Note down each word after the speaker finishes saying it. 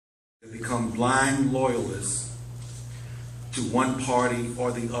become blind loyalists to one party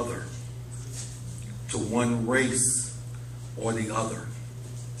or the other, to one race or the other.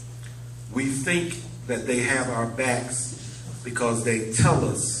 We think that they have our backs because they tell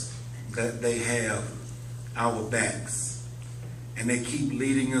us that they have our backs. And they keep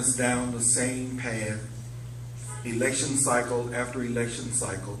leading us down the same path, election cycle after election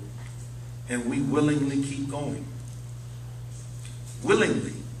cycle, and we willingly keep going.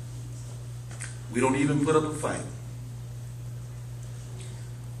 Willingly. We don't even put up a fight.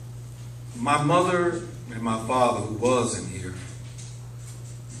 My mother and my father, who was in here,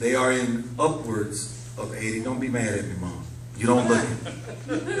 they are in upwards of 80. Don't be mad at me, Mom. You don't look it.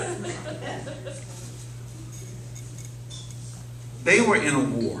 They were in a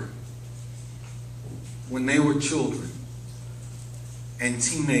war when they were children and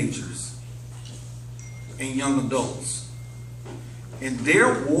teenagers and young adults. And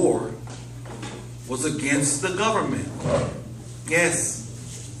their war was against the government. Yes,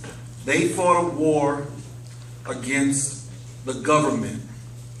 they fought a war against the government.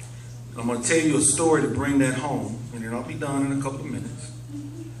 I'm going to tell you a story to bring that home, and then I'll be done in a couple of minutes.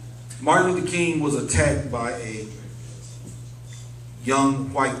 Martin Luther King was attacked by a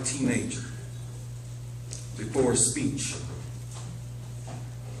young white teenager before a speech.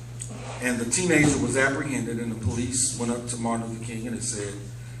 And the teenager was apprehended, and the police went up to Martin Luther King and said,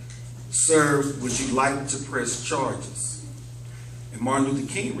 "Sir, would you like to press charges?" And Martin Luther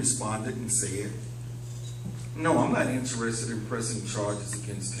King responded and said, "No, I'm not interested in pressing charges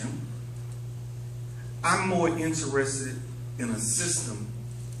against him. I'm more interested in a system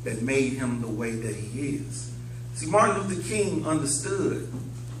that made him the way that he is." See, Martin Luther King understood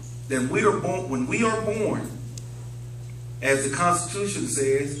that when we are born, as the Constitution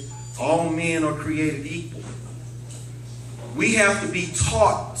says, all men are created equal. We have to be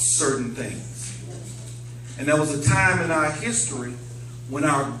taught certain things. And there was a time in our history when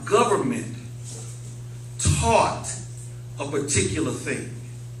our government taught a particular thing.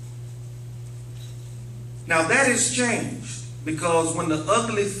 Now that has changed, because when the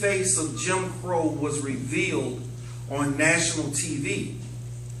ugly face of Jim Crow was revealed on national TV,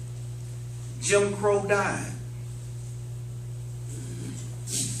 Jim Crow died.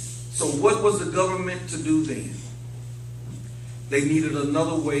 So what was the government to do then? They needed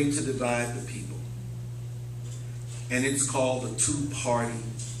another way to divide the people. And it's called a two-party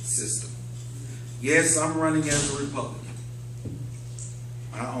system. Yes, I'm running as a Republican.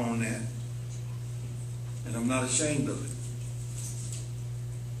 I own that. And I'm not ashamed of it.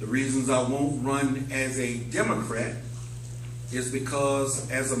 The reasons I won't run as a Democrat is because,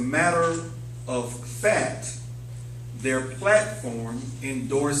 as a matter of fact, their platform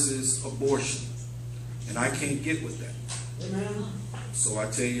endorses abortion. And I can't get with that. Amen. So I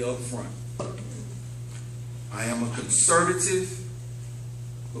tell you up front, I am a conservative,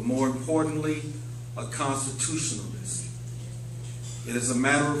 but more importantly, a constitutionalist. It is a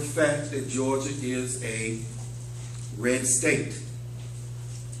matter of fact that Georgia is a red state.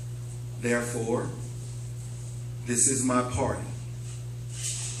 Therefore, this is my party.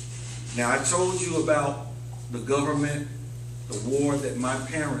 Now, I told you about the government, the war that my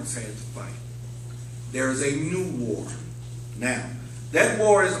parents had to fight. There is a new war. Now, that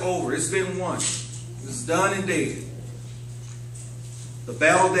war is over. It's been won. It's done and dead. The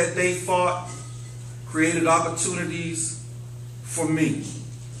battle that they fought created opportunities for me.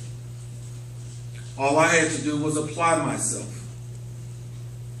 All I had to do was apply myself.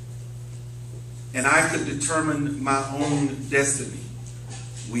 And I could determine my own destiny.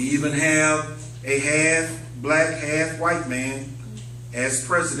 We even have a half black, half white man as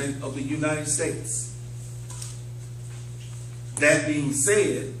president of the United States. That being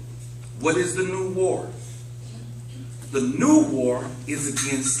said, what is the new war? The new war is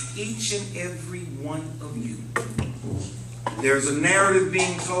against each and every one of you. There's a narrative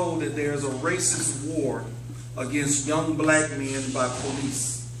being told that there's a racist war against young black men by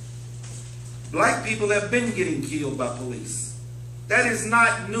police. Black people have been getting killed by police. That is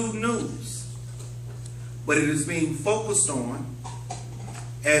not new news. But it is being focused on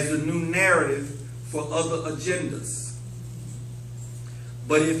as the new narrative for other agendas.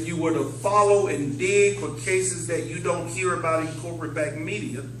 But if you were to follow and dig for cases that you don't hear about in corporate backed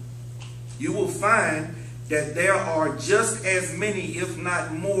media, you will find that there are just as many, if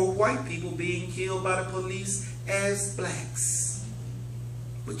not more, white people being killed by the police as blacks.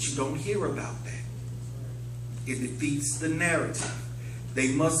 But you don't hear about that. It defeats the narrative.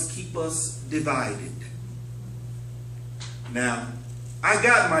 They must keep us divided. Now, I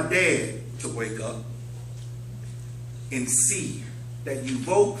got my dad to wake up and see that you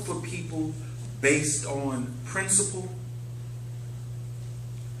vote for people based on principle,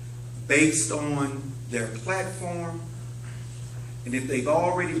 based on their platform, and if they've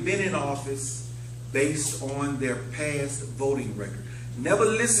already been in office, based on their past voting record. Never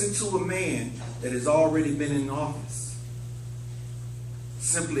listen to a man that has already been in office.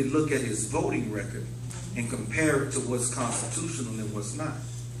 Simply look at his voting record and compare it to what's constitutional and what's not.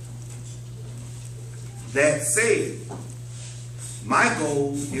 That said, my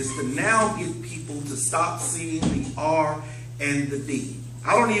goal is to now get people to stop seeing the R and the D.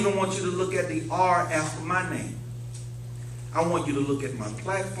 I don't even want you to look at the R after my name. I want you to look at my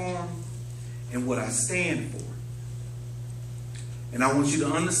platform and what I stand for. And I want you to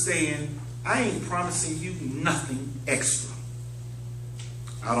understand, I ain't promising you nothing extra.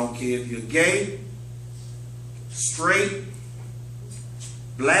 I don't care if you're gay, straight,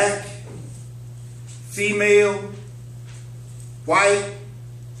 black, female, white,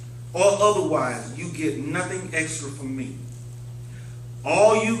 or otherwise. You get nothing extra from me.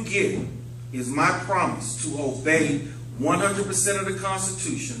 All you get is my promise to obey 100% of the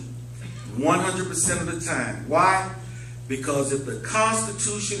Constitution, 100% of the time. Why? Because if the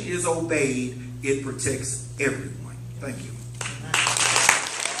Constitution is obeyed, it protects everyone. Thank you.